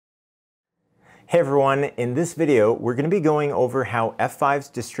Hey everyone, in this video, we're going to be going over how F5s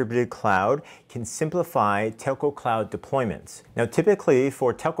Distributed Cloud can simplify Telco Cloud deployments. Now, typically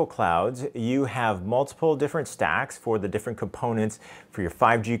for Telco Clouds, you have multiple different stacks for the different components for your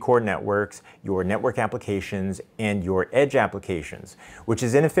 5G core networks, your network applications, and your edge applications, which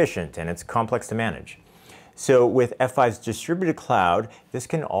is inefficient and it's complex to manage. So with F5s Distributed Cloud, this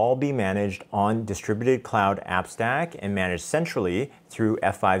can all be managed on Distributed Cloud App Stack and managed centrally through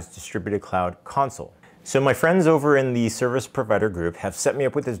F5s Distributed Cloud Console. So my friends over in the service provider group have set me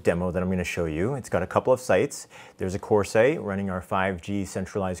up with this demo that I'm going to show you. It's got a couple of sites. There's a core site running our 5G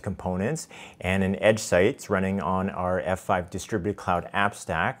centralized components and an edge site running on our F5 Distributed Cloud App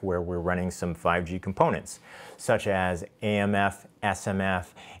Stack where we're running some 5G components such as AMF, SMF,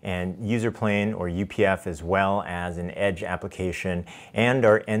 and user plane or UPF, as well as an edge application and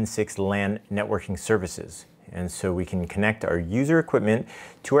our N6 LAN networking services. And so we can connect our user equipment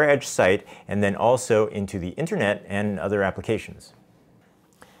to our edge site and then also into the internet and other applications.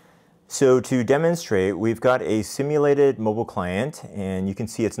 So to demonstrate, we've got a simulated mobile client and you can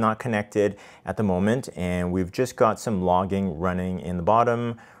see it's not connected at the moment, and we've just got some logging running in the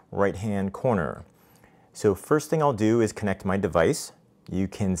bottom right-hand corner. So first thing I'll do is connect my device. You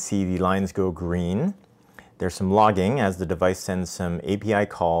can see the lines go green. There's some logging as the device sends some API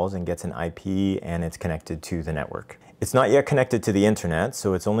calls and gets an IP, and it's connected to the network. It's not yet connected to the internet,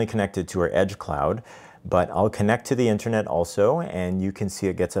 so it's only connected to our edge cloud, but I'll connect to the internet also, and you can see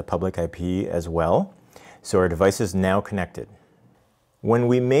it gets a public IP as well. So our device is now connected. When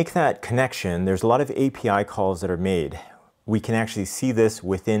we make that connection, there's a lot of API calls that are made. We can actually see this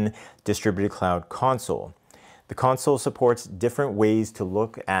within Distributed Cloud Console. The console supports different ways to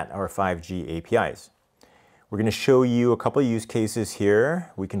look at our 5G APIs. We're going to show you a couple of use cases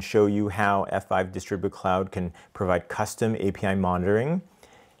here. We can show you how F5 Distributed Cloud can provide custom API monitoring.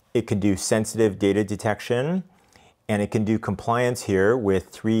 It can do sensitive data detection, and it can do compliance here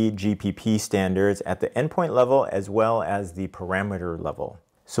with 3GPP standards at the endpoint level as well as the parameter level.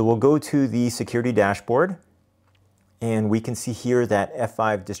 So we'll go to the security dashboard, and we can see here that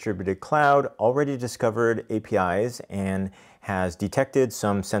F5 Distributed Cloud already discovered APIs and has detected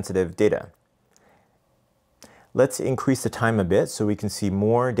some sensitive data. Let's increase the time a bit so we can see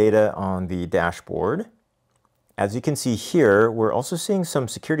more data on the dashboard. As you can see here, we're also seeing some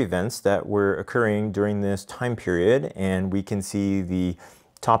security events that were occurring during this time period, and we can see the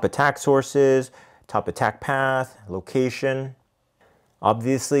top attack sources, top attack path, location.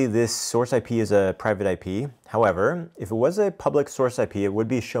 Obviously, this source IP is a private IP. However, if it was a public source IP, it would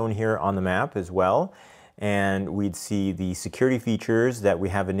be shown here on the map as well, and we'd see the security features that we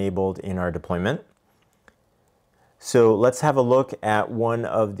have enabled in our deployment. So let's have a look at one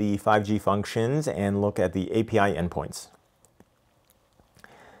of the 5G functions and look at the API endpoints.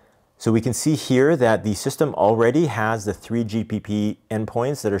 So we can see here that the system already has the 3GPP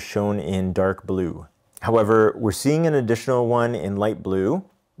endpoints that are shown in dark blue. However, we're seeing an additional one in light blue.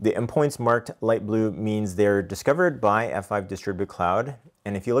 The endpoints marked light blue means they're discovered by F5 Distributed Cloud.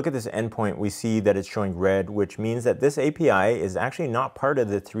 And if you look at this endpoint, we see that it's showing red, which means that this API is actually not part of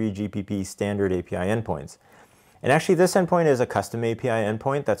the 3GPP standard API endpoints. And actually, this endpoint is a custom API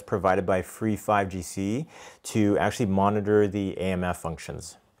endpoint that's provided by Free5GC to actually monitor the AMF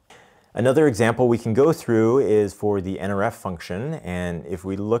functions. Another example we can go through is for the NRF function. And if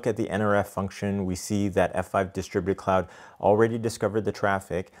we look at the NRF function, we see that F5 Distributed Cloud already discovered the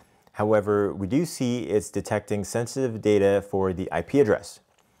traffic. However, we do see it's detecting sensitive data for the IP address.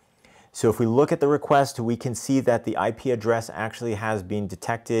 So if we look at the request, we can see that the IP address actually has been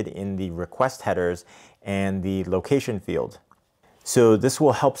detected in the request headers and the location field. So this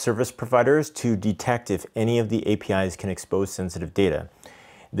will help service providers to detect if any of the APIs can expose sensitive data.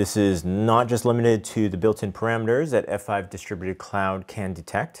 This is not just limited to the built-in parameters that F5 Distributed Cloud can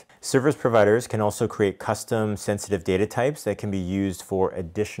detect. Service providers can also create custom sensitive data types that can be used for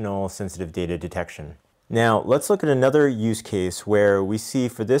additional sensitive data detection. Now, let's look at another use case where we see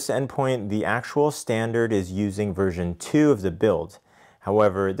for this endpoint, the actual standard is using version 2 of the build.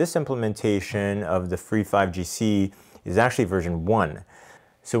 However, this implementation of the Free5GC is actually version 1.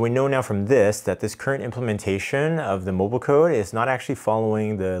 So we know now from this that this current implementation of the mobile code is not actually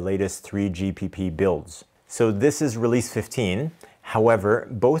following the latest 3GPP builds. So this is release 15. However,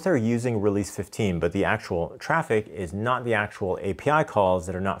 both are using release 15, but the actual traffic is not the actual API calls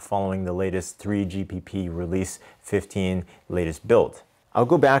that are not following the latest 3GPP release 15 latest build. I'll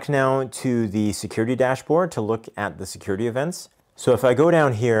go back now to the security dashboard to look at the security events. So if I go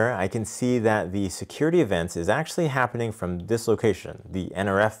down here, I can see that the security events is actually happening from this location, the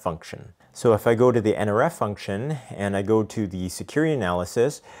NRF function. So if I go to the NRF function and I go to the security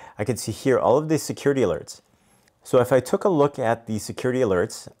analysis, I can see here all of the security alerts. So if I took a look at the security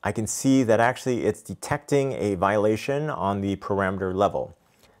alerts, I can see that actually it's detecting a violation on the parameter level.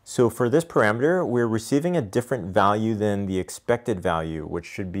 So for this parameter, we're receiving a different value than the expected value, which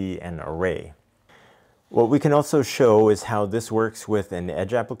should be an array. What we can also show is how this works with an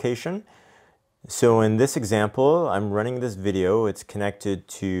edge application. So in this example, I'm running this video. It's connected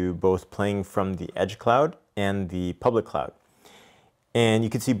to both playing from the edge cloud and the public cloud. And you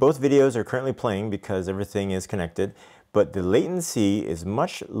can see both videos are currently playing because everything is connected, but the latency is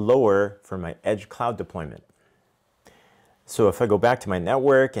much lower for my edge cloud deployment. So if I go back to my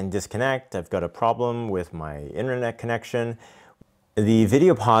network and disconnect, I've got a problem with my internet connection. The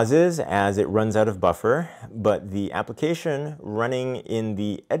video pauses as it runs out of buffer, but the application running in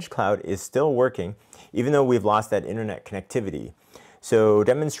the edge cloud is still working, even though we've lost that internet connectivity. So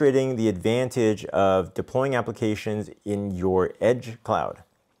demonstrating the advantage of deploying applications in your edge cloud.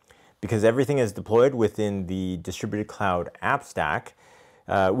 Because everything is deployed within the distributed cloud app stack,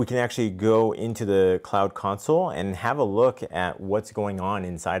 we can actually go into the cloud console and have a look at what's going on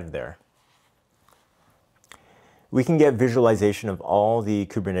inside of there. We can get visualization of all the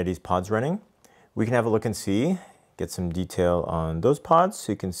Kubernetes pods running. We can have a look and see, get some detail on those pods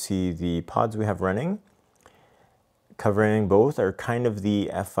so you can see the pods we have running. Covering both are kind of the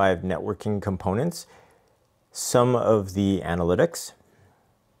F5 networking components, some of the analytics.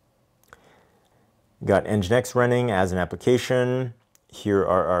 Got Nginx running as an application. Here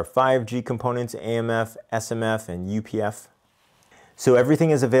are our 5G components, AMF, SMF, and UPF. So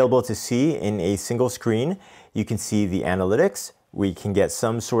everything is available to see in a single screen. You can see the analytics. We can get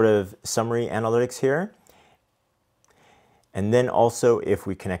some sort of summary analytics here. And then also if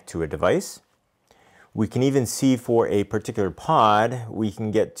we connect to a device, we can even see for a particular pod, we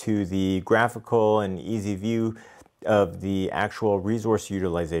can get to the graphical and easy view of the actual resource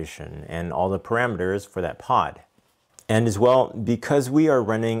utilization and all the parameters for that pod. And as well, because we are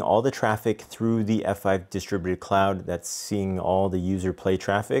running all the traffic through the F5 Distributed Cloud, that's seeing all the user play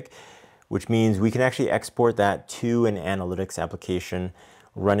traffic, which means we can actually export that to an analytics application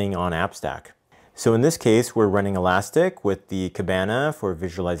running on AppStack. So in this case, we're running Elastic with the Kibana for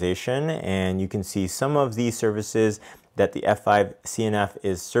visualization, and you can see some of the services that the F5 CNF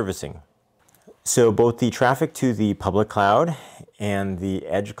is servicing. So both the traffic to the public cloud and the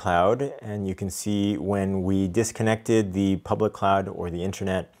edge cloud, and you can see when we disconnected the public cloud or the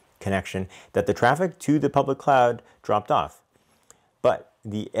internet connection that the traffic to the public cloud dropped off, but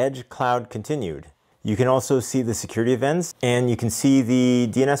the edge cloud continued. You can also see the security events, and you can see the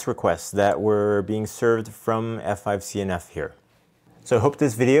DNS requests that were being served from F5 CNF here. So I hope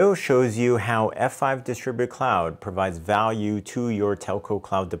this video shows you how F5 Distributed Cloud provides value to your telco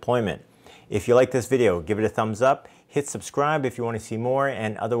cloud deployment. If you like this video, give it a thumbs up, hit subscribe if you want to see more,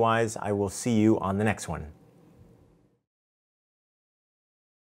 and otherwise I will see you on the next one.